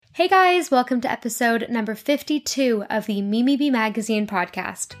Hey guys, welcome to episode number 52 of the Mimi B Magazine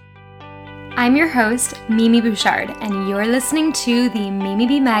podcast. I'm your host, Mimi Bouchard, and you're listening to the Mimi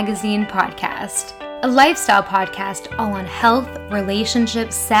B Magazine podcast, a lifestyle podcast all on health,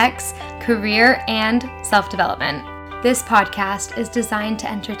 relationships, sex, career, and self-development. This podcast is designed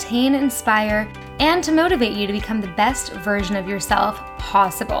to entertain, inspire, and to motivate you to become the best version of yourself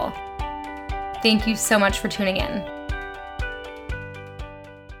possible. Thank you so much for tuning in.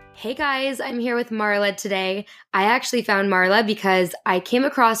 Hey guys, I'm here with Marla today. I actually found Marla because I came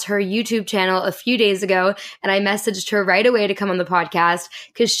across her YouTube channel a few days ago and I messaged her right away to come on the podcast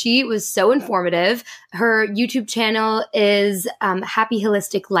because she was so informative. Her YouTube channel is Happy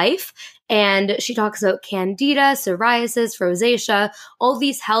Holistic Life, and she talks about candida, psoriasis, rosacea, all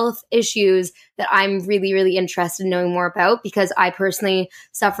these health issues that I'm really, really interested in knowing more about because I personally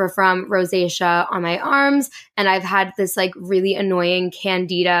suffer from rosacea on my arms, and I've had this really annoying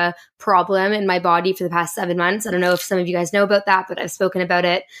candida problem in my body for the past 7 months. I don't know if some of you guys know about that, but I've spoken about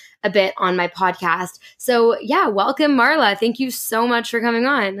it a bit on my podcast. So yeah, welcome Marla. Thank you so much for coming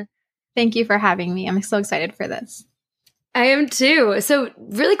on. Thank you for having me. I'm so excited for this. I am too. So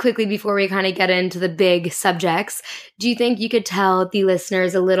really quickly before we kind of get into the big subjects, do you think you could tell the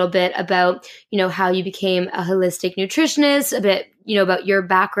listeners a little bit about, how you became a holistic nutritionist, a bit, about your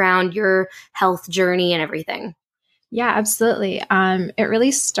background, your health journey and everything? Yeah, absolutely. It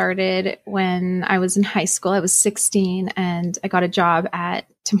really started when I was in high school. I was 16 and I got a job at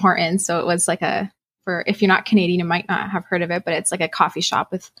Tim Hortons. So it was if you're not Canadian, you might not have heard of it, but it's like a coffee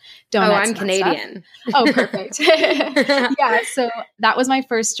shop with donuts. Oh, I'm Canadian. Oh, perfect. Yeah. So that was my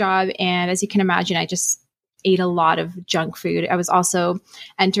first job. And as you can imagine, I just ate a lot of junk food. I was also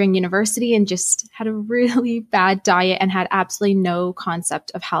entering university and just had a really bad diet and had absolutely no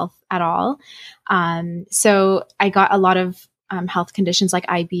concept of health at all. So I got a lot of health conditions like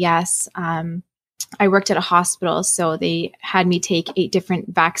IBS. I worked at a hospital, so they had me take 8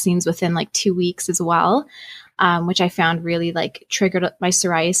 different vaccines within 2 weeks as well, which I found really triggered my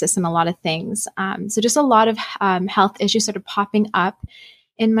psoriasis and a lot of things. So just a lot of health issues started popping up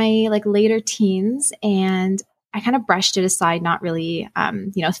in my later teens, and I kind of brushed it aside, not really,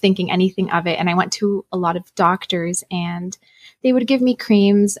 thinking anything of it. And I went to a lot of doctors and they would give me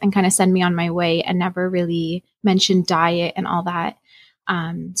creams and kind of send me on my way and never really mention diet and all that.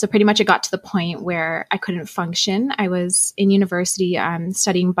 So pretty much it got to the point where I couldn't function. I was in university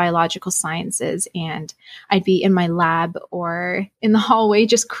studying biological sciences, and I'd be in my lab or in the hallway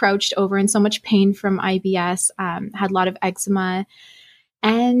just crouched over in so much pain from IBS, had a lot of eczema.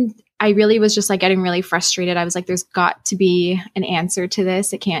 And I really was just getting really frustrated. I was like, there's got to be an answer to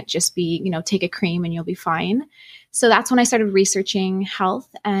this. It can't just be, take a cream and you'll be fine. So that's when I started researching health,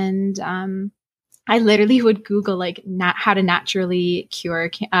 and I literally would Google how to naturally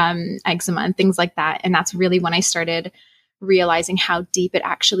cure eczema and things like that. And that's really when I started realizing how deep it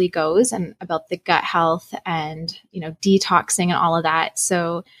actually goes and about the gut health and, detoxing and all of that.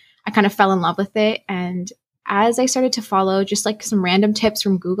 So I kind of fell in love with it. And as I started to follow just some random tips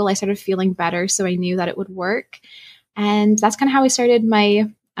from Google, I started feeling better. So I knew that it would work. And that's kind of how I started my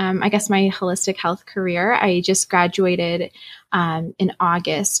my holistic health career. I just graduated in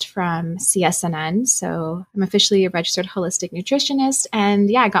August from CSNN. So I'm officially a registered holistic nutritionist. And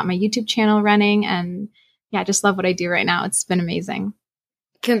yeah, I got my YouTube channel running, and yeah, I just love what I do right now. It's been amazing.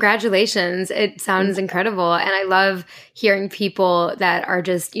 Congratulations. It sounds incredible. And I love hearing people that are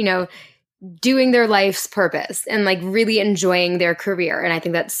just, doing their life's purpose and really enjoying their career. And I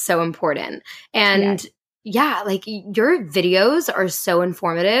think that's so important. And yeah, your videos are so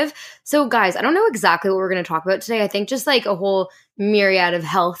informative. So guys, I don't know exactly what we're going to talk about today. I think just a whole myriad of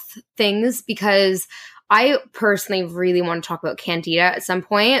health things, because I personally really want to talk about candida at some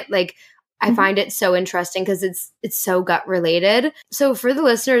point. I find it so interesting because it's so gut related. So for the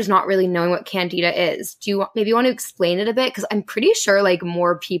listeners not really knowing what candida is, do you maybe want to explain it a bit? Because I'm pretty sure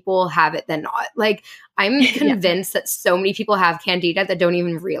more people have it than not. I'm convinced that so many people have candida that don't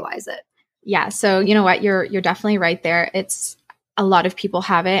even realize it. Yeah. So you know what? You're definitely right there. It's a lot of people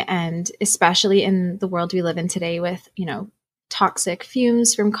have it. And especially in the world we live in today with, toxic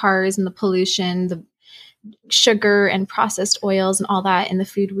fumes from cars and the pollution, the sugar and processed oils and all that in the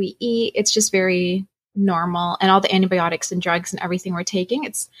food we eat, it's just very normal. And all the antibiotics and drugs and everything we're taking,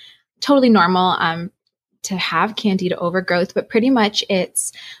 it's totally normal to have candida overgrowth, but pretty much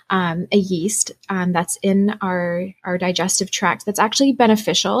it's a yeast that's in our digestive tract that's actually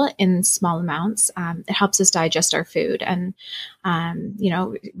beneficial in small amounts. It helps us digest our food and,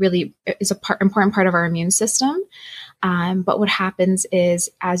 really is important part of our immune system. But what happens is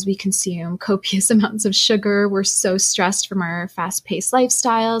as we consume copious amounts of sugar, we're so stressed from our fast-paced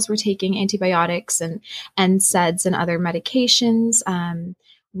lifestyles. We're taking antibiotics and NSAIDs and other medications.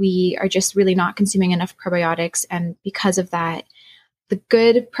 We are just really not consuming enough probiotics. And because of that, the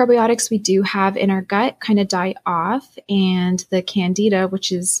good probiotics we do have in our gut kind of die off. And the Candida,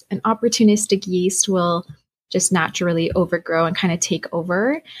 which is an opportunistic yeast, will just naturally overgrow and kind of take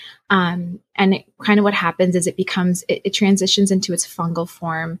over. And kind of what happens is it transitions into its fungal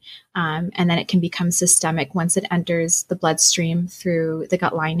form. And then it can become systemic. Once it enters the bloodstream through the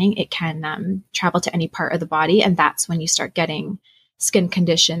gut lining, it can travel to any part of the body. And that's when you start getting skin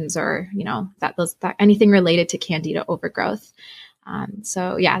conditions or, that anything related to Candida overgrowth.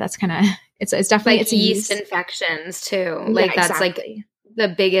 So yeah, that's kind of, it's definitely, like it's yeast infections too. Yeah, like that's exactly. like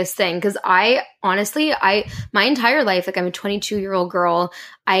the biggest thing. Cause I honestly, my entire life, like I'm a 22-year-old girl.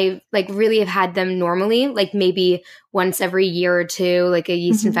 I like really have had them normally, like maybe once every year or two, like a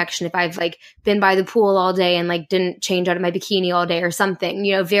yeast infection. If I've like been by the pool all day and like didn't change out of my bikini all day or something,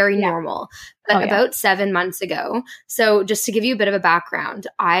 very normal. But about 7 months ago. So just to give you a bit of a background,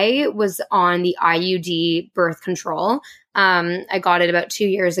 I was on the IUD birth control. I got it about 2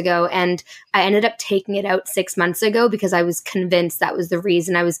 years ago, and I ended up taking it out 6 months ago because I was convinced that was the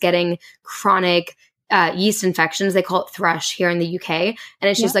reason I was getting chronic yeast infections. They call it thrush here in the UK. And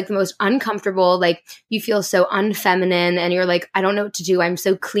it's just like the most uncomfortable, like you feel so unfeminine and you're like, I don't know what to do. I'm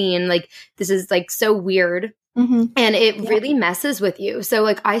so clean. Like this is like so weird. And it really messes with you. So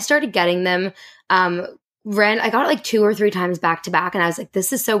like I started getting them, I got it like 2 or 3 times back to back. And I was like,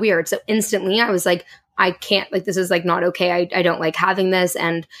 this is so weird. So instantly I was like, I can't, like, this is like not okay. I don't like having this.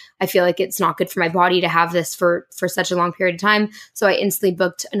 And I feel like it's not good for my body to have this for such a long period of time. So I instantly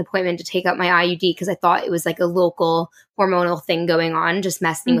booked an appointment to take out my IUD because I thought it was like a local hormonal thing going on, just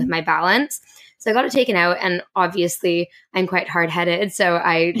messing with my balance. So I got it taken out, and obviously I'm quite hard-headed. So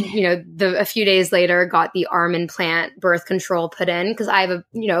I, a few days later got the arm implant birth control put in because I have a,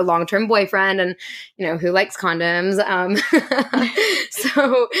 long-term boyfriend and, who likes condoms.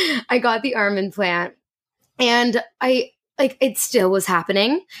 So I got the arm implant, and it still was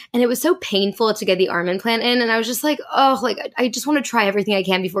happening, and it was so painful to get the arm implant in. And I was just like, oh, like I just want to try everything I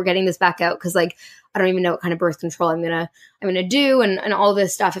can before getting this back out. Cause like, I don't even know what kind of birth control I'm going to do. And all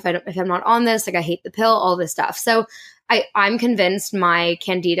this stuff. If I'm not on this, like I hate the pill, all this stuff. So I'm convinced my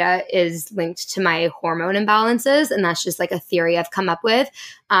Candida is linked to my hormone imbalances. And that's just like a theory I've come up with.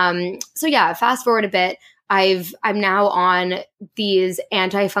 So yeah, fast forward a bit. I'm now on these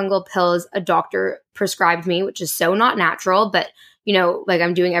antifungal pills a doctor prescribed me, which is so not natural, but like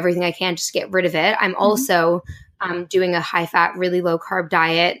I'm doing everything I can just to get rid of it. I'm also doing a high fat, really low carb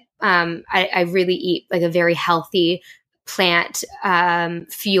diet. I really eat like a very healthy plant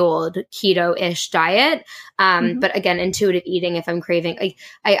fueled keto-ish diet. But again, intuitive eating if I'm craving,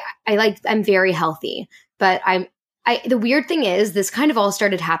 like I'm very healthy, but the weird thing is this kind of all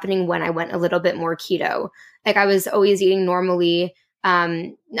started happening when I went a little bit more keto. Like I was always eating normally,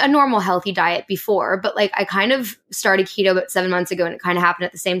 a normal healthy diet before, but like I kind of started keto about 7 months ago, and it kind of happened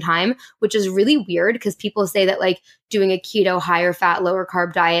at the same time, which is really weird because people say that like doing a keto, higher fat, lower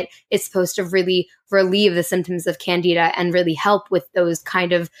carb diet is supposed to really relieve the symptoms of Candida and really help with those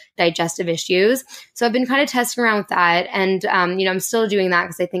kind of digestive issues. So I've been kind of testing around with that. And, I'm still doing that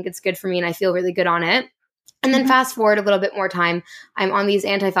because I think it's good for me and I feel really good on it. And then fast forward a little bit more time, I'm on these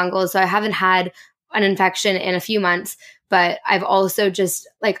antifungals. So I haven't had an infection in a few months, but I've also just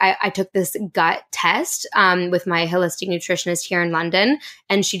like, I took this gut test with my holistic nutritionist here in London,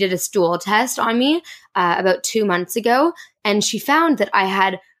 and she did a stool test on me about 2 months ago. And she found that I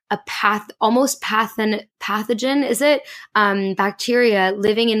had a pathogen, is it? Bacteria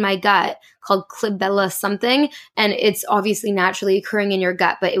living in my gut called Klebsiella something. And it's obviously naturally occurring in your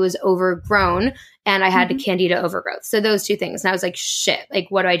gut, but it was overgrown, and I had a Candida overgrowth. So those two things. And I was like, shit, like,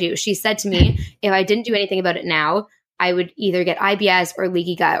 what do I do? She said to me, if I didn't do anything about it now, I would either get IBS or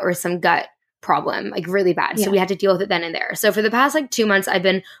leaky gut or some gut problem, like really bad. So we had to deal with it then and there. So for the past like 2 months, I've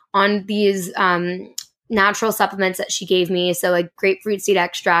been on these natural supplements that she gave me. So like grapefruit seed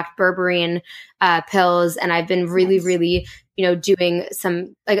extract, berberine pills. And I've been really, doing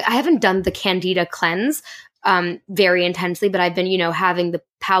some, like I haven't done the Candida cleanse very intensely, but I've been, having the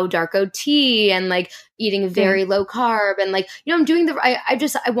Pau Darko tea and like eating very low carb and like, I'm doing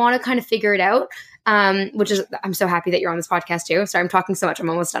I want to kind of figure it out. Which is, I'm so happy that you're on this podcast too. Sorry, I'm talking so much. I'm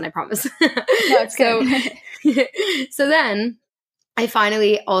almost done, I promise. No, it's so then I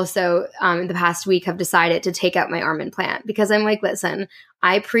finally also, in the past week, have decided to take out my almond plant because I'm like, listen,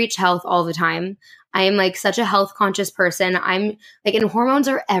 I preach health all the time. I am like such a health conscious person. I'm like, and hormones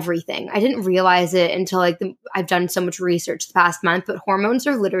are everything. I didn't realize it until like I've done so much research the past month, but hormones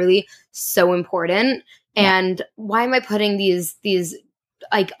are literally so important. Yeah. And why am I putting these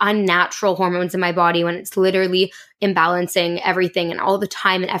like unnatural hormones in my body when it's literally imbalancing everything and all the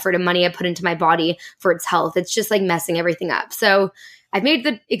time and effort and money I put into my body for its health? It's just like messing everything up. So I've made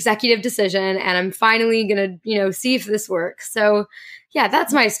the executive decision and I'm finally going to, see if this works. So yeah,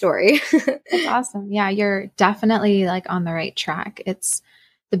 that's my story. That's awesome. Yeah, you're definitely like on the right track. It's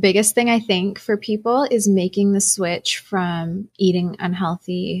the biggest thing I think for people is making the switch from eating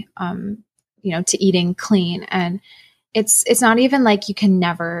unhealthy, to eating clean. And it's not even like you can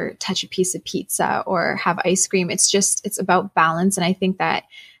never touch a piece of pizza or have ice cream. It's about balance. And I think that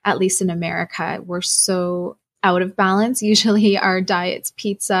at least in America, we're so out of balance. Usually our diet's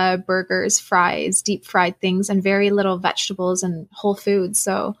pizza, burgers, fries, deep fried things, and very little vegetables and whole foods.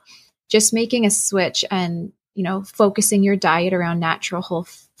 So just making a switch and, focusing your diet around natural whole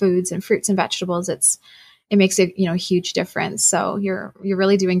foods and fruits and vegetables, it makes a huge difference. So you're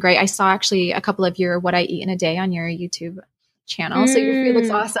really doing great. I saw actually a couple of your What I Eat in a Day on your YouTube channel. So your food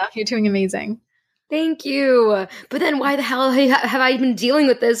looks awesome. You're doing amazing. Thank you. But then why the hell have I been dealing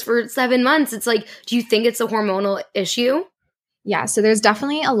with this for 7 months? It's like, do you think it's a hormonal issue? Yeah. So there's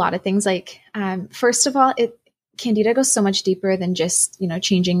definitely a lot of things. Like, first of all, Candida goes so much deeper than just,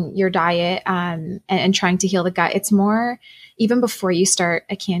 changing your diet and trying to heal the gut. It's more, even before you start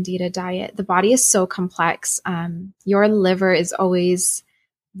a Candida diet, the body is so complex. Your liver is always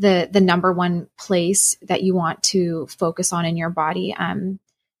the number one place that you want to focus on in your body.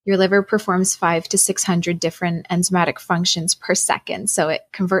 Your liver performs 500 to 600 different enzymatic functions per second. So it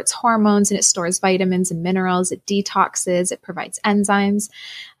converts hormones and it stores vitamins and minerals. It detoxes, it provides enzymes.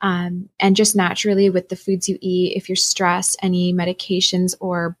 And just naturally with the foods you eat, if you're stressed, any medications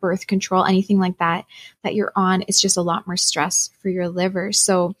or birth control, anything like that you're on, it's just a lot more stress for your liver.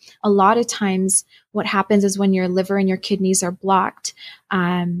 So a lot of times what happens is when your liver and your kidneys are blocked,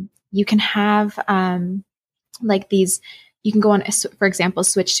 you can have you can go on, for example,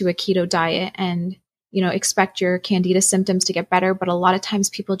 switch to a keto diet and, expect your Candida symptoms to get better. But a lot of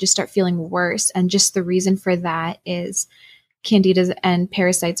times people just start feeling worse. And just the reason for that is Candidas and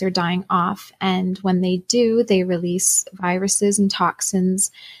parasites are dying off. And when they do, they release viruses and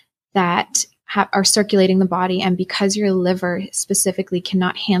toxins that are circulating the body. And because your liver specifically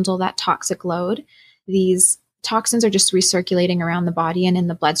cannot handle that toxic load, these toxins are just recirculating around the body and in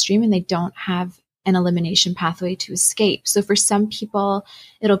the bloodstream, and they don't have an elimination pathway to escape. So for some people,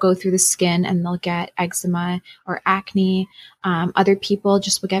 it'll go through the skin and they'll get eczema or acne. Other people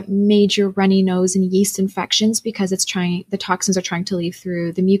just will get major runny nose and yeast infections because the toxins are trying to leave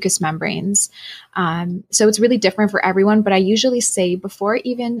through the mucous membranes. So it's really different for everyone. But I usually say before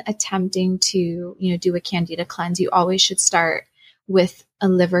even attempting to, do a Candida cleanse, you always should start with a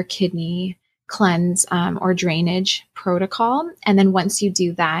liver kidney cleanse or drainage protocol. And then once you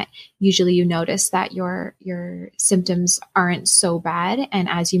do that, usually you notice that your symptoms aren't so bad. And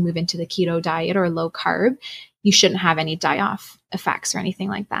as you move into the keto diet or low carb, you shouldn't have any die-off effects or anything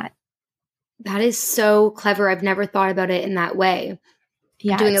like that. That is so clever. I've never thought about it in that way.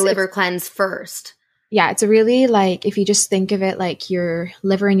 Yeah, doing a liver cleanse first. Yeah, it's a really if you just think of it like your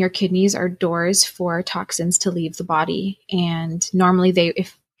liver and your kidneys are doors for toxins to leave the body. And normally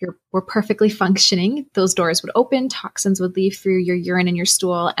if we're perfectly functioning, those doors would open, toxins would leave through your urine and your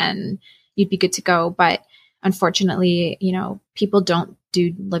stool, and you'd be good to go. But unfortunately, people don't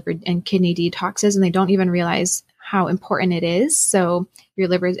do liver and kidney detoxes, and they don't even realize how important it is. So your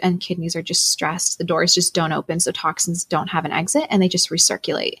liver and kidneys are just stressed. The doors just don't open, so toxins don't have an exit, and they just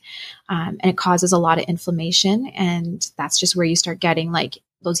recirculate. And it causes a lot of inflammation, and that's just where you start getting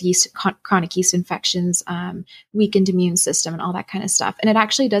those chronic yeast infections, weakened immune system, and all that kind of stuff. And it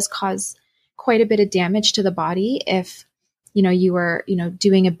actually does cause quite a bit of damage to the body if, you were,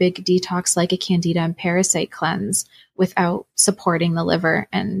 doing a big detox like a Candida and parasite cleanse without supporting the liver.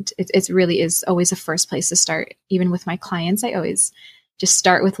 And it really is always a first place to start. Even with my clients, I always just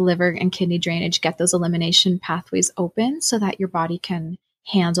start with liver and kidney drainage, get those elimination pathways open so that your body can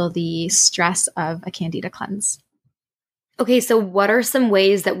handle the stress of a Candida cleanse. Okay, so what are some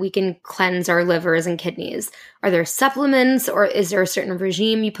ways that we can cleanse our livers and kidneys? Are there supplements, or is there a certain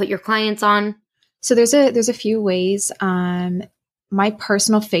regime you put your clients on? So there's a few ways. My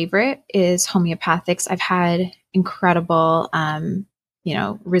personal favorite is homeopathics. I've had incredible,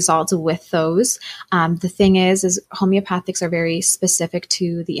 results with those. The thing is homeopathics are very specific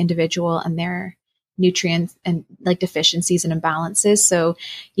to the individual and their nutrients and like deficiencies and imbalances. So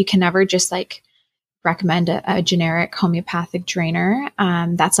you can never just like recommend a generic homeopathic drainer.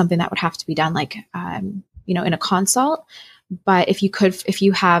 That's something that would have to be done like, in a consult. But if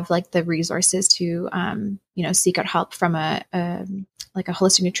you have like the resources to, seek out help from like a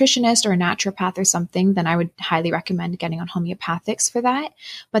holistic nutritionist or a naturopath or something, then I would highly recommend getting on homeopathics for that.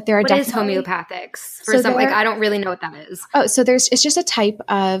 But there are What is homeopathics for some, like, I don't really know what that is. Oh, so it's just a type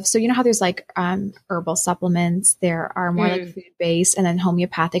of, so you know how there's like herbal supplements, there are more like food based, and then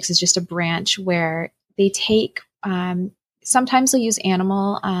homeopathics is just a branch where they take, sometimes they'll use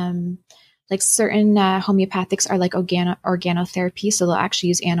animal, like certain homeopathics are like organotherapy. So they'll actually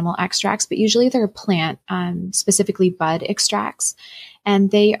use animal extracts, but usually they're plant, specifically bud extracts,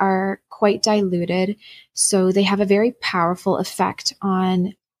 and they are quite diluted. So they have a very powerful effect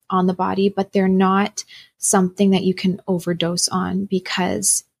on the body, but they're not something that you can overdose on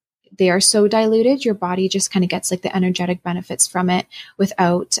because they are so diluted. Your body just kind of gets like the energetic benefits from it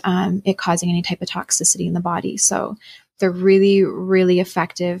without it causing any type of toxicity in the body. So they're really, really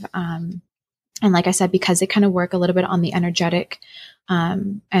effective. And like I said, because they kind of work a little bit on the energetic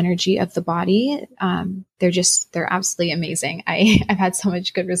energy of the body, they're absolutely amazing. I've had so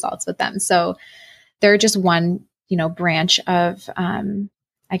much good results with them. So they're just one, branch of,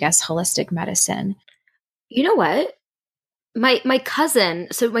 I guess, holistic medicine. You know what? My cousin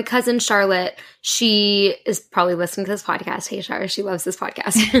Charlotte, she is probably listening to this podcast. Hey, Char, she loves this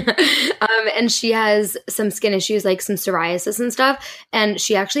podcast. And she has some skin issues, like some psoriasis and stuff. And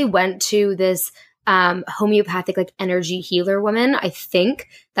she actually went to this homeopathic, like, energy healer woman. I think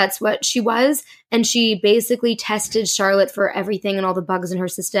that's what she was. And she basically tested Charlotte for everything and all the bugs in her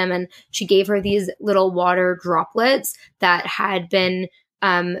system. And she gave her these little water droplets that had been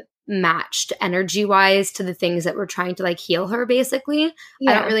matched energy wise to the things that were trying to like heal her, basically.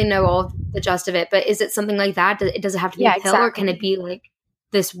 Yeah. I don't really know all the gist of it, but is it something like that? Does it have to be a pill, exactly, or can it be like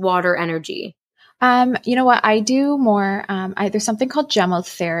this water energy? You know what? I do more, there's something called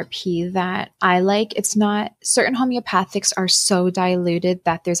gemotherapy that I like. It's not, certain homeopathics are so diluted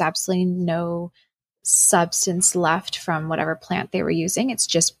that there's absolutely no substance left from whatever plant they were using. It's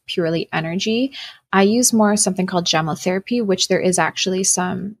just purely energy. I use more something called gemotherapy, which there is actually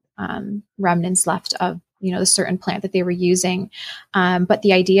some remnants left of, the certain plant that they were using. But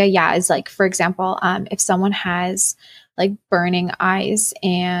the idea, is like, for example, if someone has like burning eyes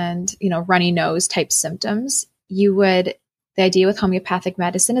and, runny nose type symptoms, the idea with homeopathic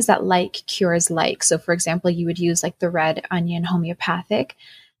medicine is that like cures like. So for example, you would use like the red onion homeopathic.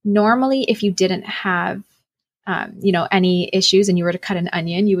 Normally, if you didn't have, any issues and you were to cut an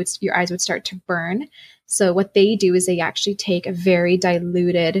onion, your eyes would start to burn. So what they do is they actually take a very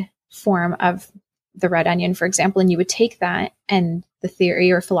diluted form of the red onion, for example, and you would take that, and the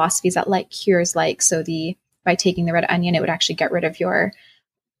theory or philosophy is that like cures like. So by taking the red onion, it would actually get rid of your,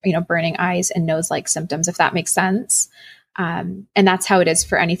 burning eyes and nose-like symptoms, if that makes sense. And that's how it is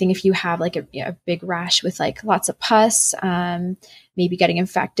for anything. If you have like a big rash with like lots of pus, maybe getting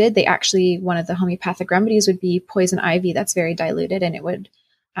infected, one of the homeopathic remedies would be poison ivy that's very diluted, and it would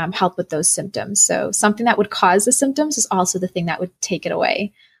help with those symptoms. So something that would cause the symptoms is also the thing that would take it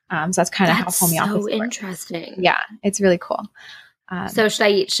away. So that's kind of how homeopathy works. So interesting. Yeah, it's really cool. So should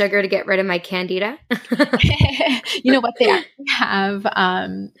I eat sugar to get rid of my candida? You know what they actually have?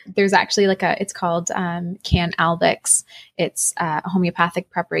 There's actually it's called Can-Albix. It's a homeopathic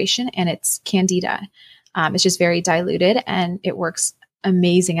preparation, and it's candida. It's just very diluted, and it works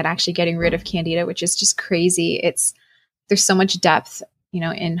amazing at actually getting rid of candida, which is just crazy. There's so much depth,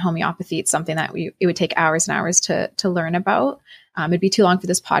 in homeopathy. It's something that it would take hours and hours to learn about. It'd be too long for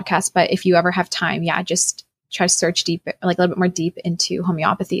this podcast, but if you ever have time, just try to search deep, like a little bit more deep into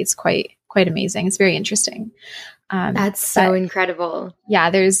homeopathy. It's quite amazing. It's very interesting. That's so incredible. Yeah,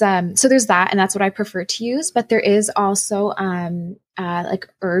 there's that, and that's what I prefer to use. But there is also like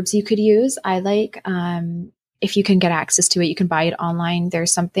herbs you could use. I like if you can get access to it, you can buy it online.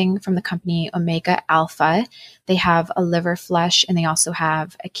 There's something from the company Omega Alpha. They have a liver flush, and they also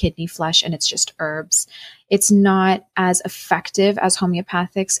have a kidney flush, and it's just herbs. It's not as effective as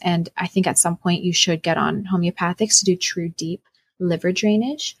homeopathics, and I think at some point you should get on homeopathics to do true deep liver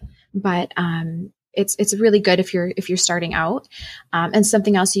drainage. But it's really good if you're starting out. And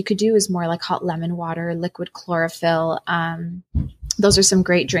something else you could do is more like hot lemon water, liquid chlorophyll. Those are some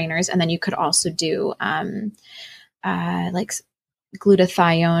great drainers. And then you could also do like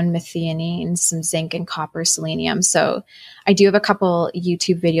glutathione, methionine, some zinc and copper, selenium. So I do have a couple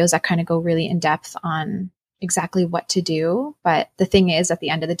YouTube videos that kind of go really in depth on exactly what to do. But the thing is, at the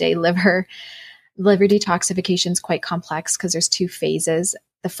end of the day, liver detoxification is quite complex because there's two phases.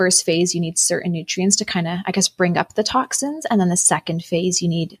 the first phase, you need certain nutrients to kind of, I guess, bring up the toxins. And then the second phase, you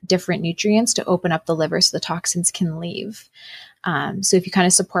need different nutrients to open up the liver so the toxins can leave. So if you kind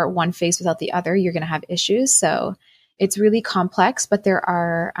of support one phase without the other, you're going to have issues. So it's really complex, but there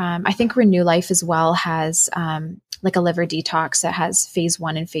are, I think Renew Life as well has like a liver detox that has phase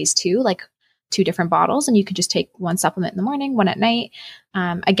 1 and phase 2, like 2 different bottles, and you can just take one supplement in the morning, one at night.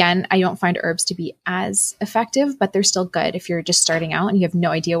 Again, I don't find herbs to be as effective, but they're still good if you're just starting out and you have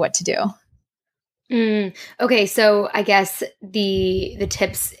no idea what to do. Okay, so I guess the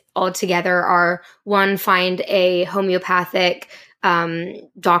tips altogether are: 1, find a homeopathic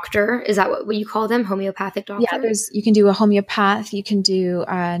doctor. Is that what you call them? Homeopathic doctor? Yeah, you can do a homeopath, you can do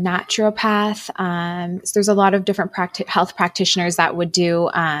a naturopath. So there's a lot of different health practitioners that would do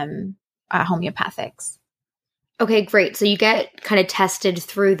homeopathics. Okay, great. So you get kind of tested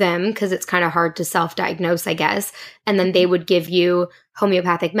through them because it's kind of hard to self-diagnose, I guess. And then they would give you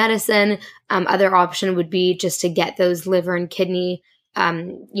homeopathic medicine. Other option would be just to get those liver and kidney,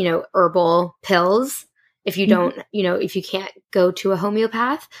 herbal pills. If you don't, if you can't go to a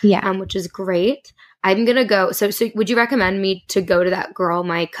homeopath, which is great. I'm going to go. So would you recommend me to go to that girl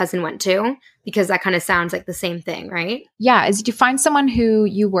my cousin went to? Because that kind of sounds like the same thing, right? Yeah. Is you find someone who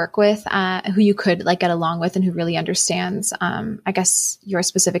you work with, who you could like get along with and who really understands, I guess, your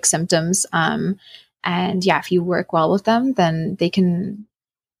specific symptoms. And yeah, if you work well with them, then they can,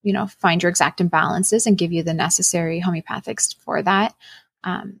 find your exact imbalances and give you the necessary homeopathics for that.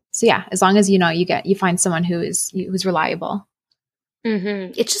 So yeah, as long as, you find someone who's reliable.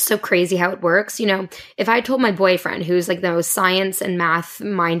 Mm-hmm. It's just so crazy how it works. If I told my boyfriend, who's like the most science and math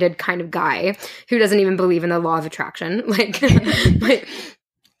minded kind of guy who doesn't even believe in the law of attraction, but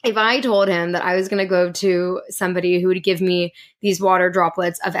if I told him that I was going to go to somebody who would give me these water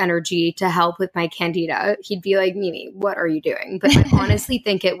droplets of energy to help with my candida, he'd be like, Mimi, what are you doing? But I honestly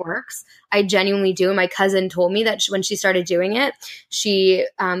think it works. I genuinely do. My cousin told me that when she started doing it, she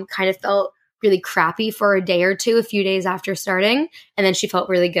kind of felt really crappy for a day or two, a few days after starting. And then she felt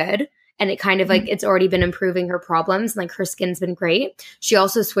really good. And it kind of like, it's already been improving her problems. And like her skin's been great. She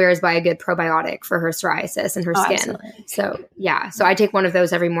also swears by a good probiotic for her psoriasis and her skin. Absolutely. So yeah. So I take one of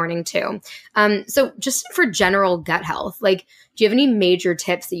those every morning too. So just for general gut health, like, do you have any major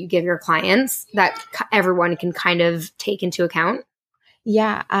tips that you give your clients that everyone can kind of take into account?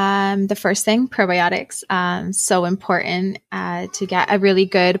 Yeah. The first thing, probiotics. So important, to get a really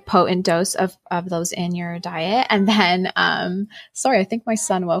good potent dose of those in your diet. And then, sorry, I think my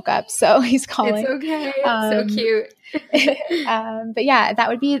son woke up, so he's calling. It's okay. So cute. But yeah, that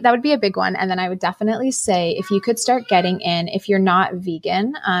would be a big one. And then I would definitely say if you could start getting in, if you're not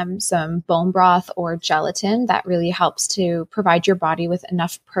vegan, some bone broth or gelatin, that really helps to provide your body with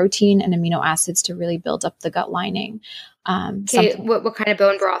enough protein and amino acids to really build up the gut lining. Okay, what kind of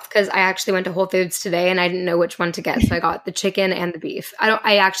bone broth? Because I actually went to Whole Foods today and I didn't know which one to get, so I got the chicken and the beef.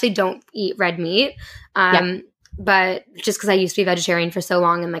 I actually don't eat red meat, but just because I used to be vegetarian for so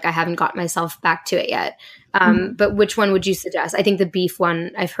long and like I haven't got myself back to it yet. But which one would you suggest? I think the beef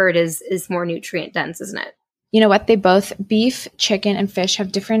one I've heard is more nutrient dense, isn't it? You know what? They both, beef, chicken, and fish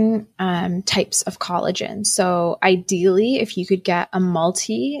have different types of collagen. So ideally, if you could get a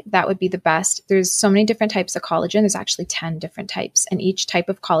multi, that would be the best. There's so many different types of collagen. There's actually 10 different types. And each type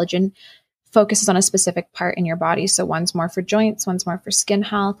of collagen focuses on a specific part in your body. So one's more for joints, one's more for skin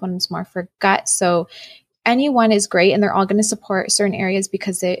health, one's more for gut. So any one is great, and they're all going to support certain areas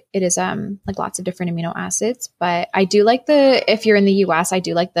because it is like lots of different amino acids. But I do like if you're in the US, I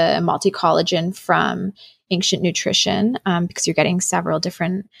do like the multi-collagen from Ancient Nutrition, because you're getting several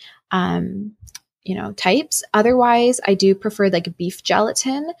different, types. Otherwise, I do prefer like beef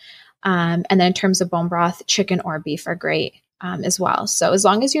gelatin. And then in terms of bone broth, chicken or beef are great as well. So as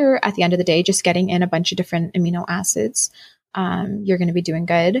long as you're at the end of the day just getting in a bunch of different amino acids, you're going to be doing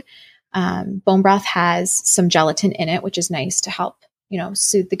good. Bone broth has some gelatin in it, which is nice to help,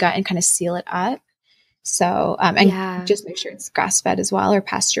 soothe the gut and kind of seal it up. So, just make sure it's grass fed as well or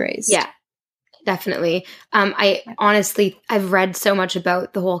pasture raised. Yeah. Definitely. I've read so much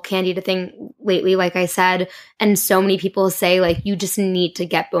about the whole candida thing lately, like I said, and so many people say like, you just need to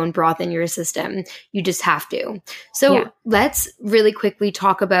get bone broth in your system. You just have to. So let's really quickly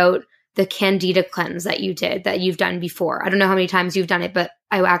talk about the candida cleanse that you've done before. I don't know how many times you've done it, but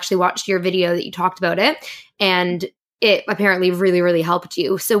I actually watched your video that you talked about it, and it apparently really, really helped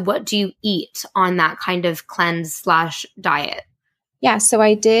you. So what do you eat on that kind of cleanse/diet? Yeah, so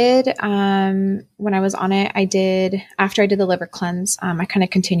I did, when I was on it, after I did the liver cleanse, I kind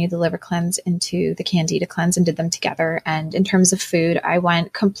of continued the liver cleanse into the candida cleanse and did them together. And in terms of food, I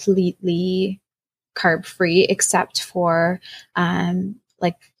went completely carb free, except for,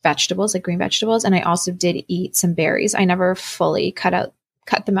 like vegetables, like green vegetables. And I also did eat some berries. I never fully cut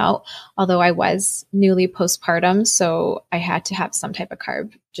them out, although I was newly postpartum. So I had to have some type of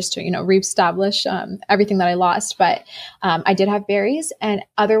carb just to, reestablish everything that I lost. But I did have berries, and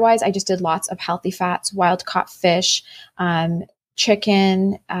otherwise I just did lots of healthy fats, wild caught fish,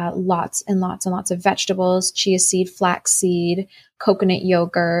 chicken, lots and lots and lots of vegetables, chia seed, flax seed, coconut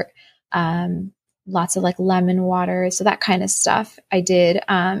yogurt, lots of like lemon water. So that kind of stuff. I did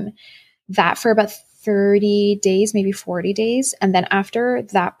that for about 30 days, maybe 40 days. And then after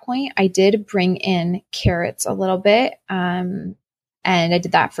that point, I did bring in carrots a little bit. And I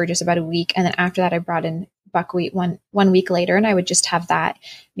did that for just about a week. And then after that, I brought in buckwheat one week later, and I would just have that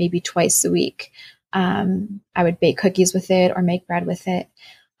maybe twice a week. I would bake cookies with it or make bread with it.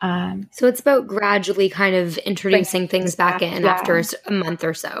 So it's about gradually kind of introducing things back in after a month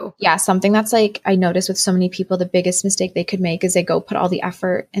or so. Yeah. Something that's like, I notice with so many people, the biggest mistake they could make is they go put all the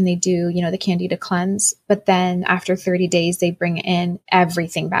effort and they do, the Candida cleanse, but then after 30 days, they bring in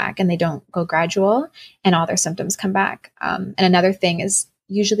everything back and they don't go gradual, and all their symptoms come back. And another thing is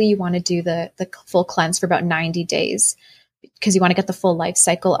usually you want to do the full cleanse for about 90 days because you want to get the full life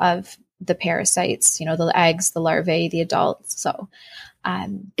cycle of the parasites, the eggs, the larvae, the adults. So,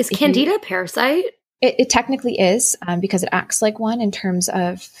 is Candida a parasite? It technically is, because it acts like one in terms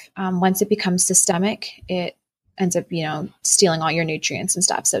of once it becomes systemic, it ends up, stealing all your nutrients and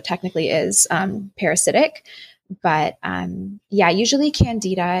stuff. So technically is parasitic. But usually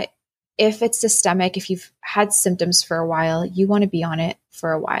Candida, if it's systemic, if you've had symptoms for a while, you want to be on it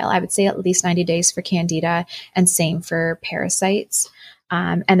for a while. I would say at least 90 days for Candida, and same for parasites.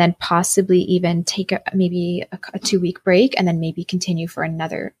 And then possibly even take maybe a 2-week break, and then maybe continue for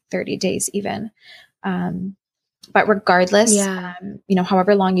another 30 days even. But regardless,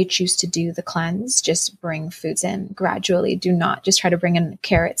 however long you choose to do the cleanse, just bring foods in gradually. Do not just try to bring in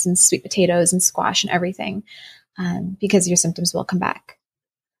carrots and sweet potatoes and squash and everything, because your symptoms will come back.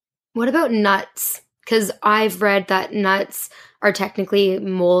 What about nuts? Because I've read that nuts are technically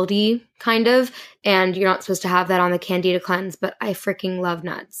moldy, kind of, and you're not supposed to have that on the Candida cleanse, but I freaking love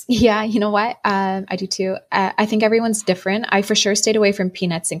nuts. Yeah, you know what? I do too. I think everyone's different. I for sure stayed away from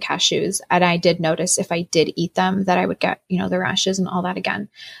peanuts and cashews, and I did notice if I did eat them that I would get, the rashes and all that again.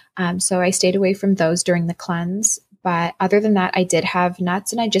 So I stayed away from those during the cleanse. But other than that, I did have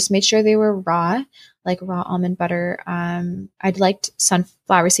nuts, and I just made sure they were raw, like raw almond butter. I'd liked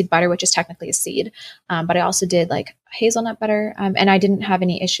sunflower seed butter, which is technically a seed. But I also did like hazelnut butter, and I didn't have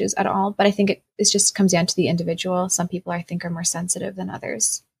any issues at all. But I think it just comes down to the individual. Some people I think are more sensitive than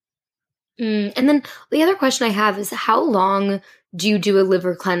others. And then the other question I have is, how long do you do a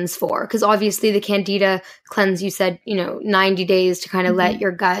liver cleanse for? Because obviously the Candida cleanse, you said, 90 days to kind of let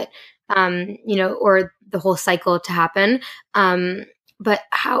your gut, or the whole cycle to happen. But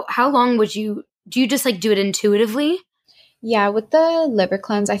how long do you just like do it intuitively? Yeah, with the liver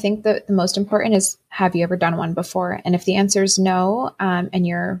cleanse, I think the most important is, have you ever done one before? And if the answer is no, and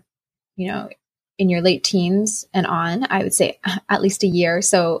you're, in your late teens and on, I would say at least a year.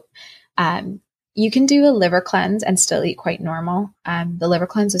 So you can do a liver cleanse and still eat quite normal. The liver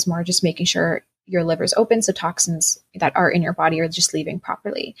cleanse is more just making sure your liver's open, so toxins that are in your body are just leaving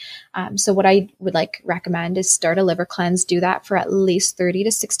properly. So what I would recommend is start a liver cleanse, do that for at least 30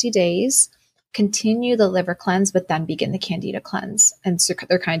 to 60 days, continue the liver cleanse, but then begin the Candida cleanse. And so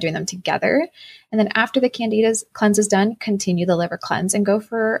they're kind of doing them together. And then after the Candida cleanse is done, continue the liver cleanse and go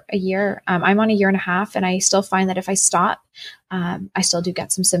for a year. I'm on a year and a half, and I still find that if I stop, I still do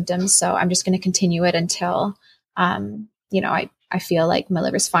get some symptoms. So I'm just going to continue it until, I feel like my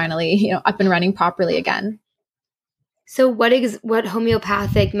liver's finally, up and running properly again. So what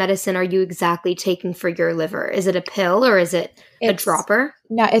homeopathic medicine are you exactly taking for your liver? Is it a pill or is it a dropper?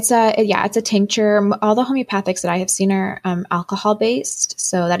 No, it's a tincture. All the homeopathics that I have seen are alcohol based.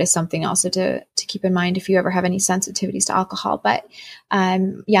 So that is something also to keep in mind if you ever have any sensitivities to alcohol. But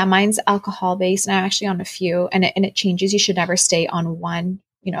mine's alcohol based, and I'm actually on a few, and it changes. You should never stay on one,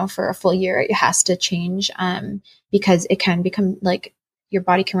 for a full year. It has to change because it can become like your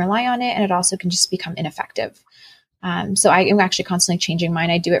body can rely on it, and it also can just become ineffective. So I am actually constantly changing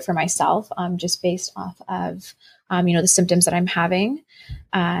mine. I do it for myself, just based off of, the symptoms that I'm having.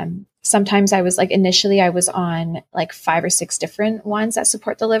 Sometimes I was initially I was on 5 or 6 different ones that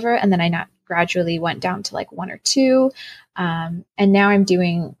support the liver. And then I gradually went down to 1 or 2. And now I'm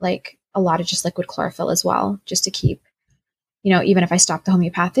doing a lot of just liquid chlorophyll as well, just to keep, even if I stop the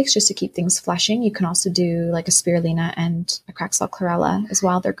homeopathics, just to keep things flushing. You can also do a spirulina and a Craxel chlorella as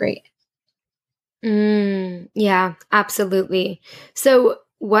well. They're great. Yeah, absolutely. So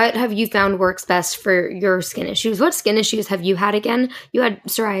what have you found works best for your skin issues? What skin issues have you had again? You had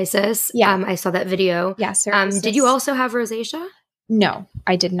psoriasis. Yeah. I saw that video. Yeah, psoriasis. Did you also have rosacea? No,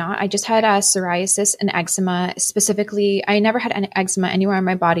 I did not. I just had psoriasis and eczema. Specifically, I never had any eczema anywhere on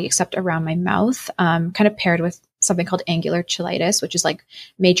my body except around my mouth, kind of paired with something called angular cheilitis, which is like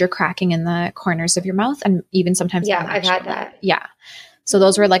major cracking in the corners of your mouth, and even sometimes. Yeah, I've had that. Yeah. So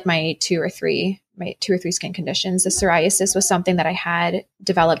those were like my two or three skin conditions. The psoriasis was something that I had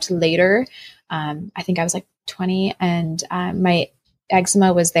developed later. I think I was like 20, and my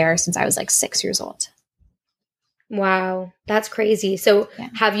eczema was there since I was like 6 years old. Wow, that's crazy. So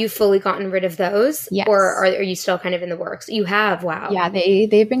have you fully gotten rid of those? Yes. Or are you still kind of in the works? You have, wow. Yeah,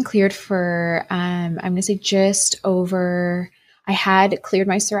 they've been cleared for, I'm going to say just over, I had cleared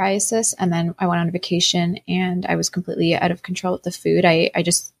my psoriasis and then I went on vacation and I was completely out of control with the food.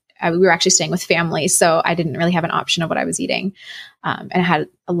 We were actually staying with family, so I didn't really have an option of what I was eating. And I had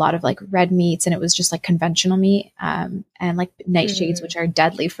a lot of like red meats, and it was just like conventional meat and like nightshades, which are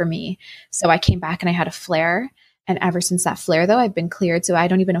deadly for me. So I came back and I had a flare. And ever since that flare, though, I've been cleared. So I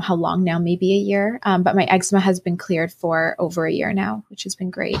don't even know how long now, maybe a year. But my eczema has been cleared for over a year now, which has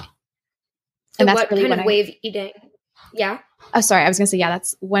been great. So and that's what really kind of way of eating? Yeah. Oh, sorry. I was going to say,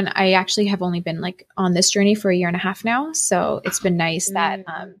 that's when I actually have only been like on this journey for a year and a half now. So it's been nice that,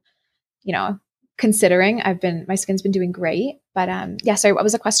 considering my skin's been doing great. But sorry, what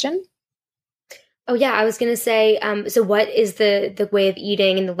was the question? Oh yeah, I was going to say, so what is the way of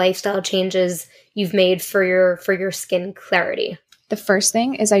eating and the lifestyle changes you've made for your skin clarity? The first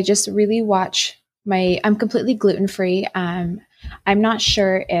thing is I just really watch I'm completely gluten-free. I'm not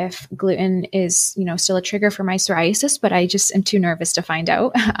sure if gluten is, still a trigger for my psoriasis, but I just am too nervous to find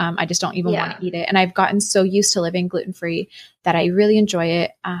out. I just don't even want to eat it. And I've gotten so used to living gluten-free that I really enjoy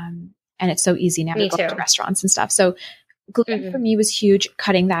it. And it's so easy now to go to restaurants and stuff. So gluten for me was huge,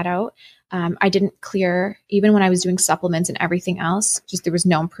 cutting that out. I didn't clear, even when I was doing supplements and everything else, just there was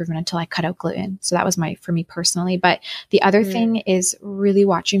no improvement until I cut out gluten. So that was for me personally. But the other thing is really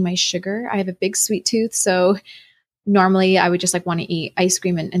watching my sugar. I have a big sweet tooth. So normally I would just like want to eat ice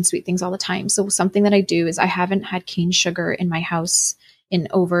cream and sweet things all the time. So something that I do is I haven't had cane sugar in my house in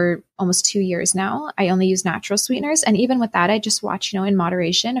over almost 2 years now. I only use natural sweeteners. And even with that, I just watch, in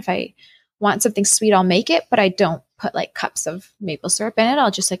moderation. If I want something sweet, I'll make it, but I don't put like cups of maple syrup in it. I'll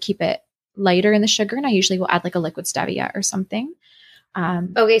just like keep it lighter in the sugar. And I usually will add like a liquid stevia or something.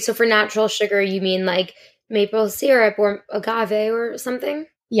 Okay. So for natural sugar, you mean like maple syrup or agave or something?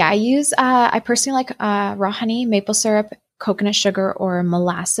 Yeah. I personally like raw honey, maple syrup, coconut sugar, or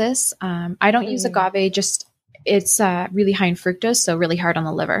molasses. I don't use agave, just it's really high in fructose, so really hard on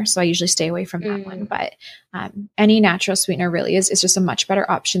the liver. So I usually stay away from that one. But any natural sweetener really is just a much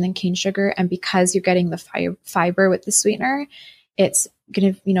better option than cane sugar. And because you're getting the fiber with the sweetener, it's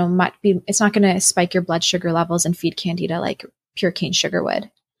going to, it's not going to spike your blood sugar levels and feed candida like pure cane sugar would.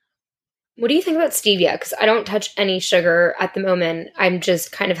 What do you think about stevia? Because I don't touch any sugar at the moment. I'm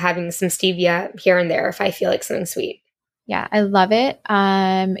just kind of having some stevia here and there if I feel like something sweet. Yeah, I love it.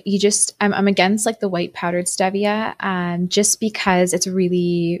 I'm against like the white powdered stevia, just because it's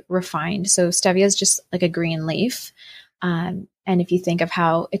really refined. So stevia is just like a green leaf. And if you think of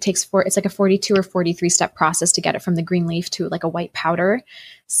how it takes it's like a 42 or 43 step process to get it from the green leaf to like a white powder.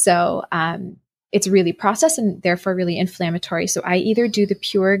 So, it's really processed and therefore really inflammatory. So I either do the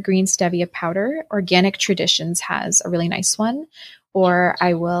pure green stevia powder. Organic Traditions has a really nice one, or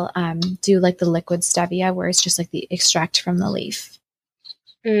I will do like the liquid stevia where it's just like the extract from the leaf.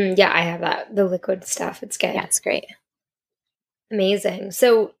 Yeah, I have that. The liquid stuff. It's good. Yeah, it's great. Amazing.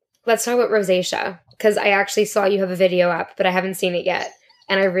 So let's talk about rosacea, because I actually saw you have a video up, but I haven't seen it yet.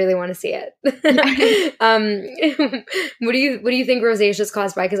 And I really want to see it. What do you think rosacea is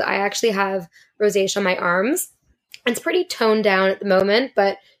caused by? Because I actually have rosacea on my arms. It's pretty toned down at the moment,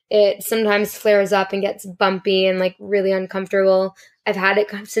 but it sometimes flares up and gets bumpy and like really uncomfortable. I've had it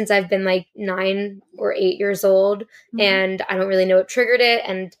since I've been like 9 or 8 years old, and I don't really know what triggered it.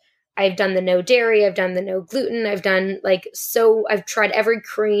 And I've done the no dairy, I've done the no gluten, I've tried every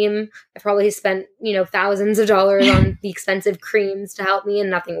cream. I've probably spent, thousands of dollars on the expensive creams to help me, and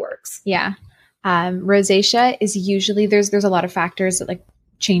nothing works. Yeah. Rosacea is usually, there's a lot of factors that like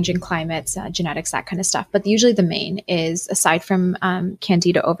changing climates, genetics, that kind of stuff. But usually the main is, aside from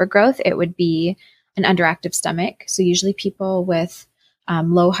candida overgrowth, it would be an underactive stomach. So usually people with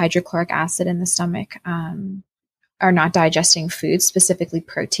low hydrochloric acid in the stomach are not digesting food, specifically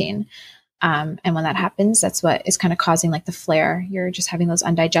protein. And when that happens, that's what is kind of causing like the flare. You're just having those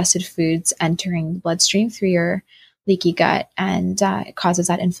undigested foods entering the bloodstream through your leaky gut, and it causes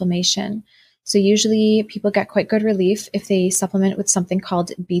that inflammation. So usually people get quite good relief if they supplement with something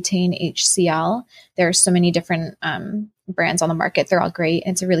called betaine HCl. There are so many different brands on the market. They're all great.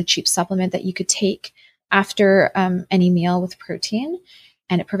 And it's a really cheap supplement that you could take after any meal with protein.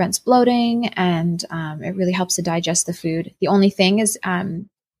 And it prevents bloating, and it really helps to digest the food. The only thing is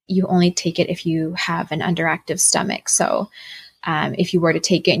you only take it if you have an underactive stomach. So if you were to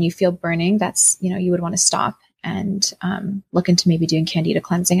take it and you feel burning, that's, you would want to stop and look into maybe doing candida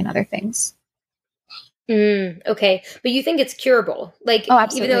cleansing and other things. Okay. But you think it's curable? Like,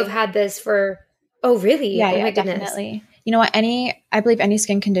 even though I've had this for, oh, really? Yeah, oh, yeah, my goodness. Definitely. You know what? I believe any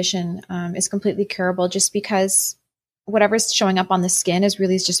skin condition is completely curable, just because whatever's showing up on the skin is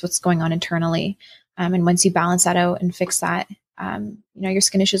really just what's going on internally. And once you balance that out and fix that, your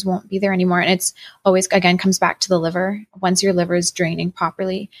skin issues won't be there anymore. And it's always, again, comes back to the liver. Once your liver is draining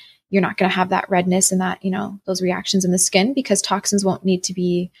properly, you're not going to have that redness and that, those reactions in the skin, because toxins won't need to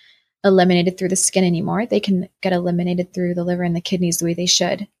be eliminated through the skin anymore. They can get eliminated through the liver and the kidneys the way they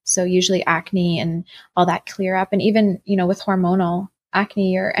should. So usually acne and all that clear up. And even, with hormonal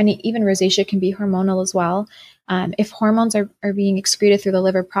acne or even rosacea can be hormonal as well. If hormones are being excreted through the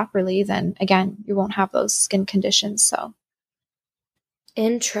liver properly, then again, you won't have those skin conditions. So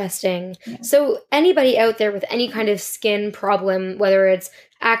interesting. Yeah. So anybody out there with any kind of skin problem, whether it's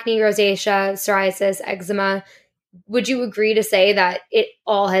acne, rosacea, psoriasis, eczema, would you agree to say that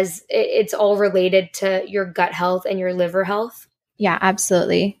it's all related to your gut health and your liver health? Yeah,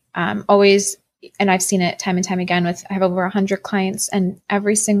 absolutely. Always. And I've seen it time and time again I have over 100 clients, and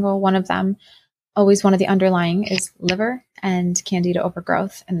every single one of them, always one of the underlying is liver and candida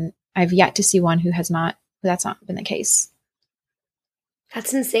overgrowth. And I've yet to see one that's not been the case.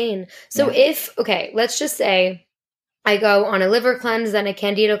 That's insane. So let's just say I go on a liver cleanse, then a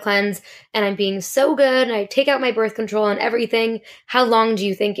candida cleanse, and I'm being so good, and I take out my birth control and everything. How long do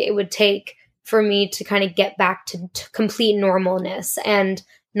you think it would take for me to kind of get back to complete normalness and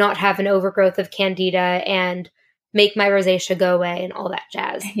not have an overgrowth of candida and make my rosacea go away and all that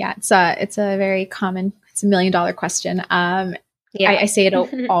jazz? Yeah, it's a very common, it's $1 million question. I say it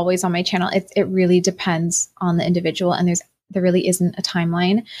always on my channel. It really depends on the individual, and there really isn't a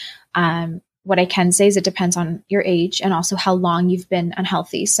timeline. What I can say is it depends on your age and also how long you've been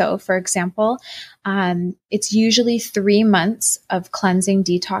unhealthy. So for example, it's usually 3 months of cleansing,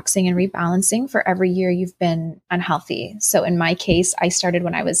 detoxing, and rebalancing for every year you've been unhealthy. So in my case, I started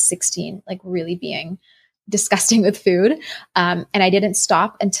when I was 16, like really being disgusting with food. And I didn't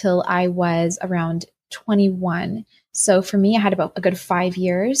stop until I was around 21. So for me, I had about a good 5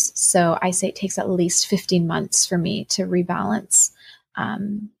 years. So I say it takes at least 15 months for me to rebalance.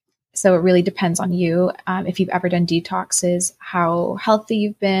 So it really depends on you. If you've ever done detoxes, how healthy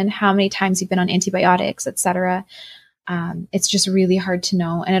you've been, how many times you've been on antibiotics, etc. It's just really hard to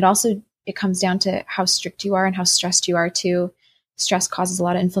know. And it comes down to how strict you are and how stressed you are too. Stress causes a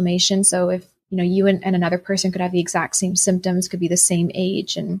lot of inflammation. So if you and another person could have the exact same symptoms, could be the same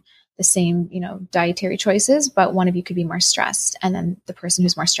age and the same, dietary choices, but one of you could be more stressed, and then the person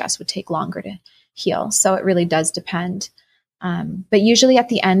who's more stressed would take longer to heal. So it really does depend. But usually at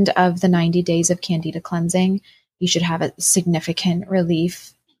the end of the 90 days of candida cleansing, you should have a significant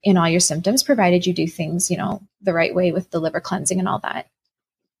relief in all your symptoms, provided you do things, the right way with the liver cleansing and all that.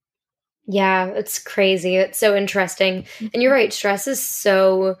 Yeah, it's crazy. It's so interesting. And you're right. Stress is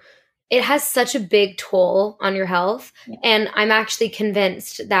it has such a big toll on your health. Yeah. And I'm actually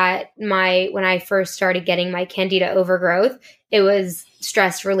convinced that when I first started getting my candida overgrowth, it was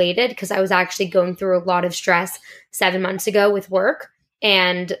stress related, because I was actually going through a lot of stress 7 months ago with work.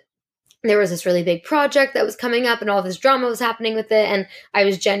 And there was this really big project that was coming up and all this drama was happening with it. And I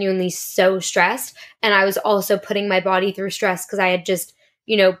was genuinely so stressed. And I was also putting my body through stress because I had just,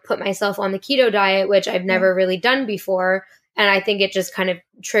 put myself on the keto diet, which I've never really done before. And I think it just kind of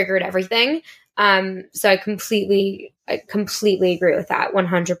triggered everything. So I completely agree with that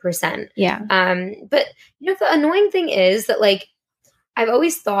 100%. Yeah. But the annoying thing is that I've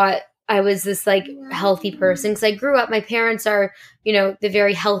always thought I was this healthy person, because I grew up, my parents are, they're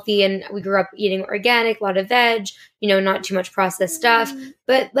very healthy, and we grew up eating organic, a lot of veg, not too much processed stuff.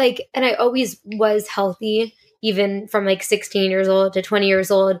 But and I always was healthy, even from 16 years old to 20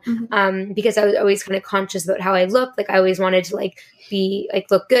 years old, because I was always kind of conscious about how I looked. I always wanted to be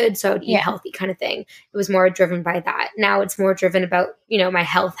look good, so I would eat healthy, kind of thing. It was more driven by that. Now it's more driven about my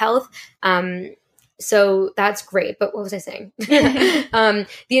health. So that's great. But what was I saying? The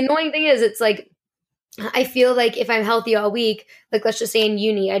annoying thing is, it's I feel if I'm healthy all week, let's just say in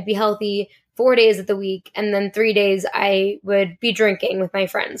uni, I'd be healthy 4 days of the week, and then 3 days I would be drinking with my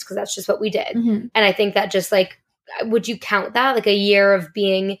friends, because that's just what we did. And I think that just would you count that a year of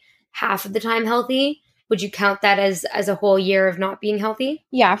being half of the time healthy, would you count that as a whole year of not being healthy?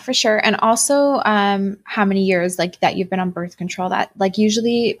 Yeah, for sure. And also, how many years like that you've been on birth control. That like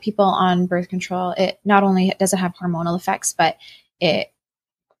usually people on birth control, it not only does it have hormonal effects, but it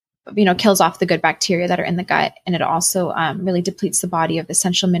kills off the good bacteria that are in the gut, and it also really depletes the body of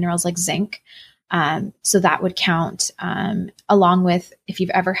essential minerals like zinc. So that would count, along with if you've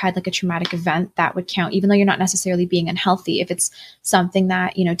ever had like a traumatic event, that would count, even though you're not necessarily being unhealthy. If it's something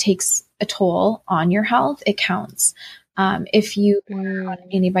that, takes a toll on your health, it counts. If you were on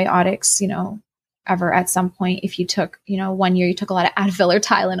antibiotics, ever at some point, if you took, 1 year, you took a lot of Advil or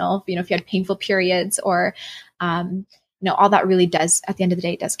Tylenol, if you had painful periods or, all that really does, at the end of the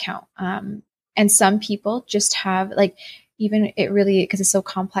day, it does count. And some people just have like, even it really, because it's so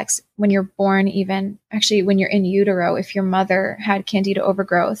complex, when you're born, even actually when you're in utero, if your mother had candida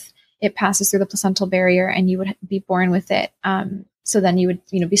overgrowth, it passes through the placental barrier and you would be born with it. So then you would,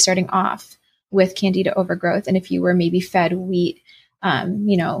 be starting off with candida overgrowth. And if you were maybe fed wheat, when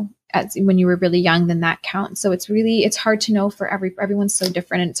you were really young, then that counts. So it's hard to know for everyone's so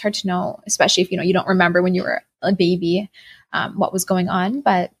different. And it's hard to know, especially if, you don't remember when you were a baby, what was going on.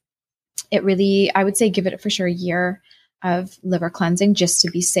 But it really, I would say give it for sure a year of liver cleansing just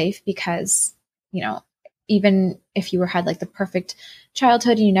to be safe, because, even if you had like the perfect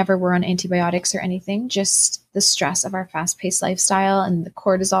childhood and you never were on antibiotics or anything, just the stress of our fast-paced lifestyle and the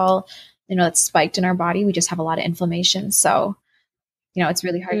cortisol, that's spiked in our body, we just have a lot of inflammation. So, it's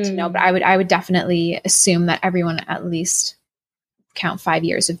really hard to know, but I would definitely assume that everyone at least count 5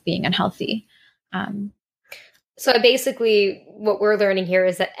 years of being unhealthy. So basically what we're learning here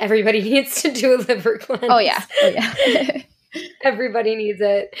is that everybody needs to do a liver cleanse. Oh yeah. Everybody needs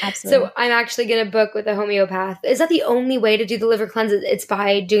it. Absolutely. So I'm actually going to book with a homeopath. Is that the only way to do the liver cleanse? It's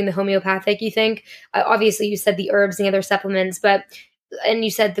by doing the homeopathic, you think? Obviously you said the herbs and the other supplements, and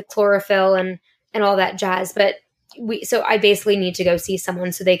you said the chlorophyll and all that jazz, but so I basically need to go see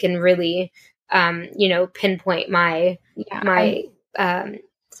someone so they can really, pinpoint my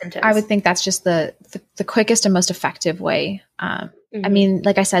symptoms. I would think that's just the quickest and most effective way. I mean,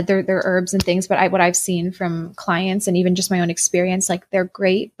 like I said, they're herbs and things, but what I've seen from clients and even just my own experience, like they're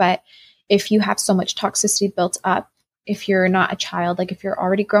great. But if you have so much toxicity built up, if you're not a child, like if you're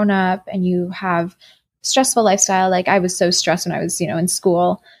already grown up and you have stressful lifestyle, like I was so stressed when I was, in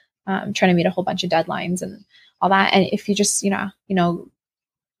school, trying to meet a whole bunch of deadlines and all that. And if you just,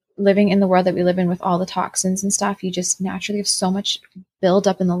 living in the world that we live in with all the toxins and stuff, you just naturally have so much build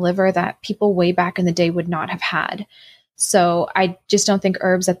up in the liver that people way back in the day would not have had. So I just don't think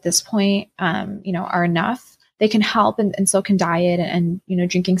herbs at this point, are enough. They can help, and so can diet and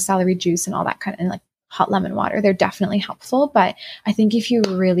drinking celery juice and all that kind of, and like hot lemon water. They're definitely helpful. But I think if you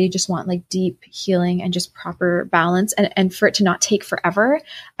really just want like deep healing and just proper balance and for it to not take forever,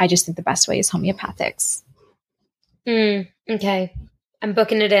 I just think the best way is homeopathics. Okay. I'm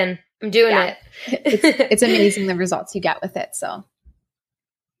booking it in. I'm doing it. It's amazing the results you get with it. So,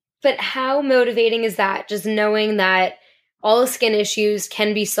 but how motivating is that? Just knowing that all skin issues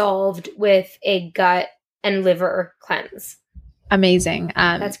can be solved with a gut and liver cleanse. Amazing.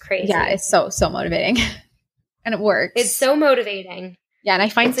 That's crazy. Yeah, it's so motivating, and it works. It's so motivating. Yeah, and I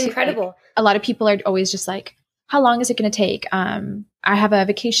find it's incredible. Like, a lot of people are always just like, "How long is it going to take?" I have a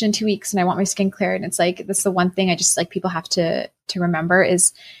vacation in 2 weeks, and I want my skin cleared. And it's like that's the one thing I just like people have to remember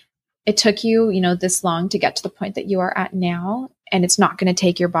is it took you, this long to get to the point that you are at now, and it's not going to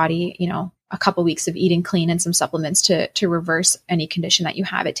take your body, a couple weeks of eating clean and some supplements to reverse any condition that you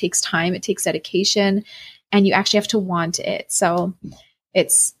have. It takes time, it takes dedication, and you actually have to want it. So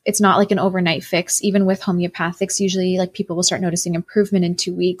it's not like an overnight fix. Even with homeopathics, usually like people will start noticing improvement in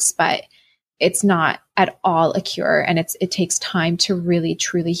 2 weeks, but it's not at all a cure, and it takes time to really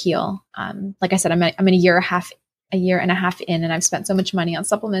truly heal. Like I said, I'm in a year and a half in, and I've spent so much money on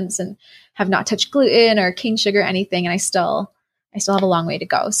supplements and have not touched gluten or cane sugar, anything, and I still have a long way to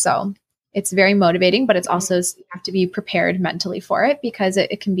go. So it's very motivating, but it's also, you have to be prepared mentally for it, because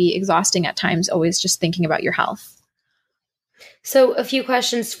it can be exhausting at times, always just thinking about your health. So a few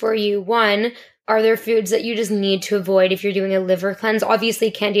questions for you. One, are there foods that you just need to avoid if you're doing a liver cleanse?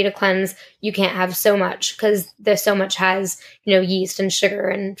 Obviously, candida cleanse, you can't have so much because there's so much has, yeast and sugar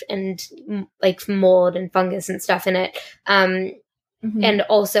and like mold and fungus and stuff in it. And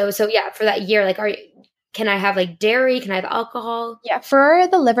also, so yeah, for that year, like, can I have like dairy? Can I have alcohol? Yeah, for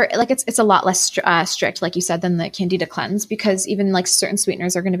the liver, like it's a lot less strict, like you said, than the candida cleanse, because even like certain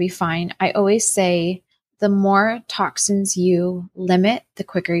sweeteners are going to be fine. I always say the more toxins you limit, the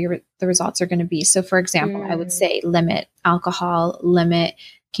quicker the results are going to be. So for example, I would say limit alcohol, limit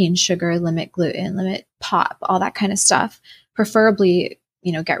cane sugar, limit gluten, limit pop, all that kind of stuff. Preferably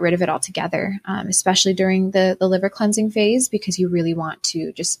get rid of it altogether, especially during the liver cleansing phase, because you really want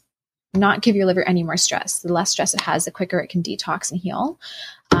to just not give your liver any more stress. The less stress it has, the quicker it can detox and heal.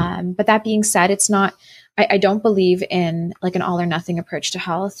 But that being said, it's not, I don't believe in like an all or nothing approach to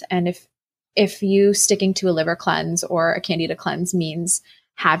health. And if you sticking to a liver cleanse or a candida cleanse means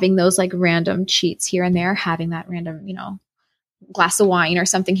having those like random cheats here and there, having that random, glass of wine or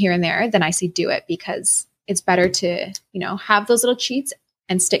something here and there, then I say do it, because it's better to, have those little cheats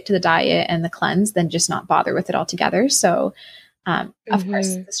and stick to the diet and the cleanse than just not bother with it altogether. So, of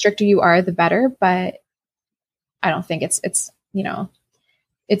course, the stricter you are, the better, but I don't think it's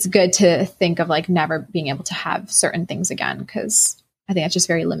good to think of like never being able to have certain things again, because I think that's just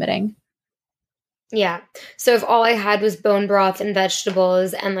very limiting. Yeah. So if all I had was bone broth and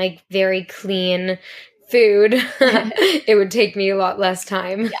vegetables and like very clean food, it would take me a lot less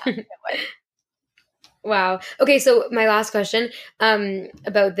time. Yeah, it would. Wow. Okay. So my last question,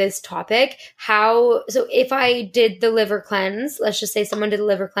 about this topic, so if I did the liver cleanse, let's just say someone did the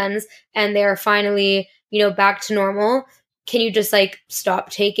liver cleanse and they're finally, back to normal, can you just like stop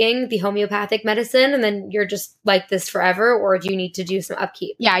taking the homeopathic medicine and then you're just like this forever? Or do you need to do some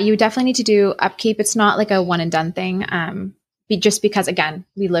upkeep? Yeah, you definitely need to do upkeep. It's not like a one and done thing. Just because, again,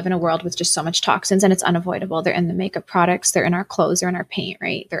 we live in a world with just so much toxins and it's unavoidable. They're in the makeup products, they're in our clothes, they're in our paint,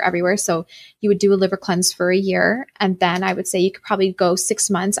 right? They're everywhere. So you would do a liver cleanse for a year. And then I would say you could probably go 6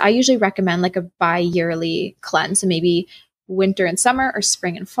 months. I usually recommend like a bi-yearly cleanse. So maybe winter and summer or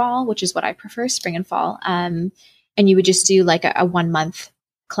spring and fall, which is what I prefer, spring and fall. And you would just do like a 1 month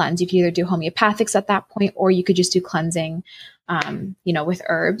cleanse. You could either do homeopathics at that point, or you could just do cleansing, with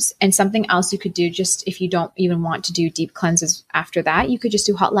herbs. And something else you could do, just if you don't even want to do deep cleanses after that, you could just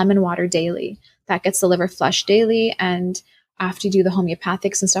do hot lemon water daily. That gets the liver flushed daily. And after you do the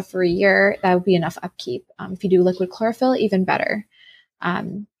homeopathics and stuff for a year, that would be enough upkeep. If you do liquid chlorophyll, even better.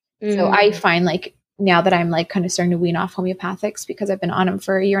 So I find like now that I'm like kind of starting to wean off homeopathics because I've been on them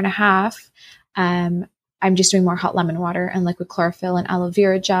for a year and a half, I'm just doing more hot lemon water and liquid chlorophyll and aloe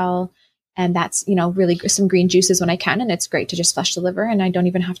vera gel. And that's, really some green juices when I can. And it's great to just flush the liver. And I don't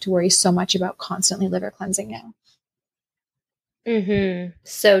even have to worry so much about constantly liver cleansing now. Mm-hmm.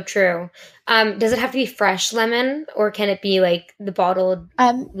 So true. Does it have to be fresh lemon, or can it be like the bottled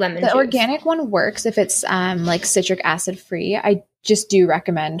lemon juice? The organic one works if it's like citric acid free. I just do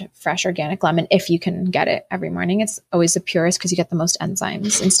recommend fresh organic lemon if you can get it every morning. It's always the purest because you get the most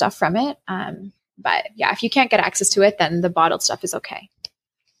enzymes and stuff from it. But yeah, if you can't get access to it, then the bottled stuff is okay.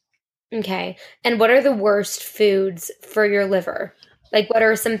 Okay. And what are the worst foods for your liver? Like, what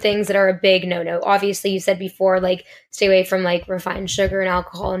are some things that are a big no-no? Obviously, you said before, like, stay away from, like, refined sugar and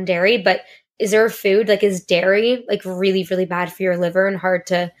alcohol and dairy. But is there a food, like, is dairy, like, really, really bad for your liver and hard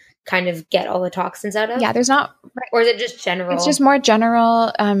to kind of get all the toxins out of? Yeah, there's not. Or is it just general? It's just more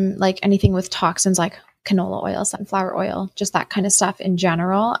general, like anything with toxins, like canola oil, sunflower oil, just that kind of stuff in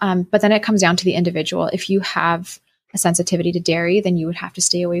general. But then it comes down to the individual. If you have a sensitivity to dairy, then you would have to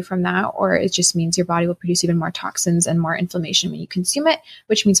stay away from that, or it just means your body will produce even more toxins and more inflammation when you consume it,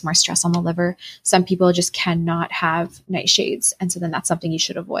 which means more stress on the liver. Some people just cannot have nightshades, and so then that's something you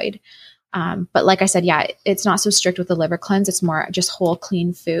should avoid. But like I said, yeah, it's not so strict with the liver cleanse. It's more just whole,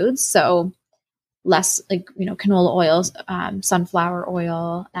 clean foods. So less like, canola oils, sunflower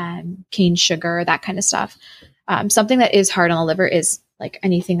oil, cane sugar, that kind of stuff. Something that is hard on the liver is like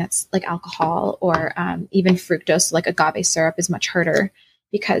anything that's like alcohol or even fructose, like agave syrup, is much harder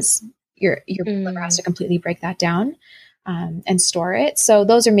because your liver has to completely break that down and store it. So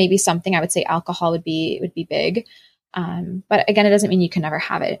those are maybe something I would say alcohol would be big. But again, it doesn't mean you can never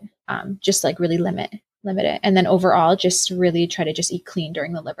have it. Just like really limit it. And then overall, just really try to just eat clean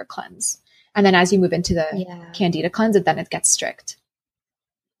during the liver cleanse. And then as you move into the candida cleanse, then it gets strict.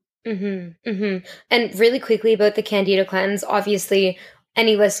 Mm-hmm, mm-hmm. And really quickly about the candida cleanse, obviously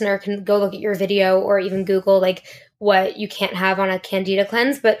any listener can go look at your video or even Google like what you can't have on a candida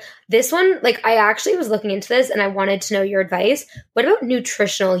cleanse. But this one, like I actually was looking into this and I wanted to know your advice. What about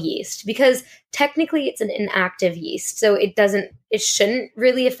nutritional yeast? Because technically it's an inactive yeast, so it shouldn't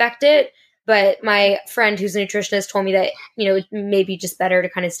really affect it. But my friend who's a nutritionist told me that, it may be just better to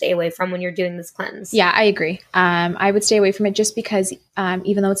kind of stay away from when you're doing this cleanse. Yeah, I agree. I would stay away from it just because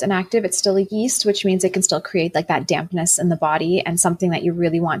even though it's inactive, it's still a yeast, which means it can still create like that dampness in the body. And something that you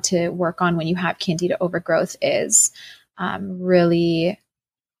really want to work on when you have candida overgrowth is really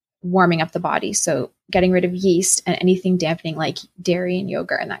warming up the body. So getting rid of yeast and anything dampening like dairy and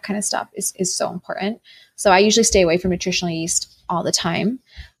yogurt and that kind of stuff is so important. So I usually stay away from nutritional yeast all the time.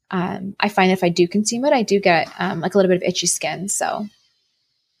 I find if I do consume it, I do get like a little bit of itchy skin. So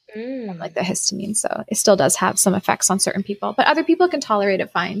from like the histamine. So it still does have some effects on certain people, but other people can tolerate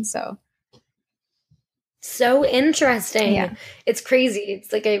it fine. So interesting. Yeah. It's crazy.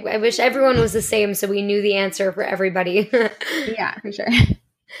 It's like I wish everyone was the same so we knew the answer for everybody. Yeah, for sure.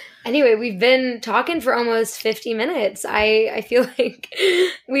 Anyway, we've been talking for almost 50 minutes. I feel like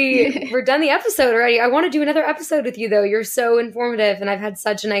we're done the episode already. I want to do another episode with you though. You're so informative and I've had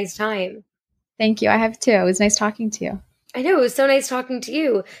such a nice time. Thank you. I have too. It was nice talking to you. I know. It was so nice talking to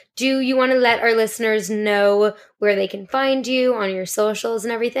you. Do you want to let our listeners know where they can find you on your socials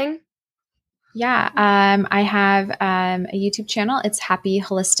and everything? Yeah, I have a YouTube channel. It's Happy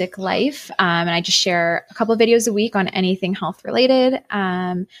Holistic Life, and I just share a couple of videos a week on anything health related.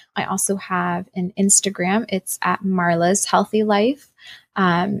 I also have an Instagram. It's at Marla's Healthy Life,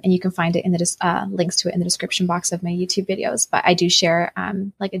 and you can find it in the links to it in the description box of my YouTube videos. But I do share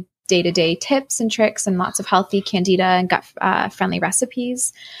like a day-to-day tips and tricks and lots of healthy candida and gut friendly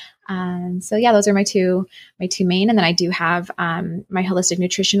recipes. So yeah, those are my two main. And then I do have my holistic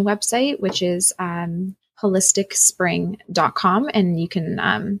nutrition website, which is holisticspring.com. And you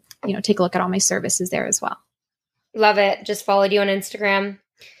can, take a look at all my services there as well. Love it. Just followed you on Instagram.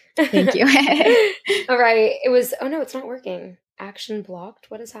 Thank you. All right. Oh no, it's not working. Action blocked.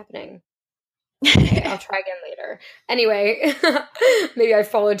 What is happening? Okay, I'll try again later. Anyway, maybe I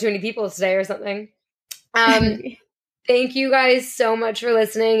followed too many people today or something. Thank you guys so much for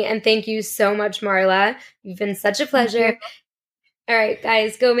listening. And thank you so much, Marla. You've been such a pleasure. All right,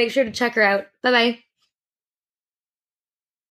 guys, go make sure to check her out. Bye-bye.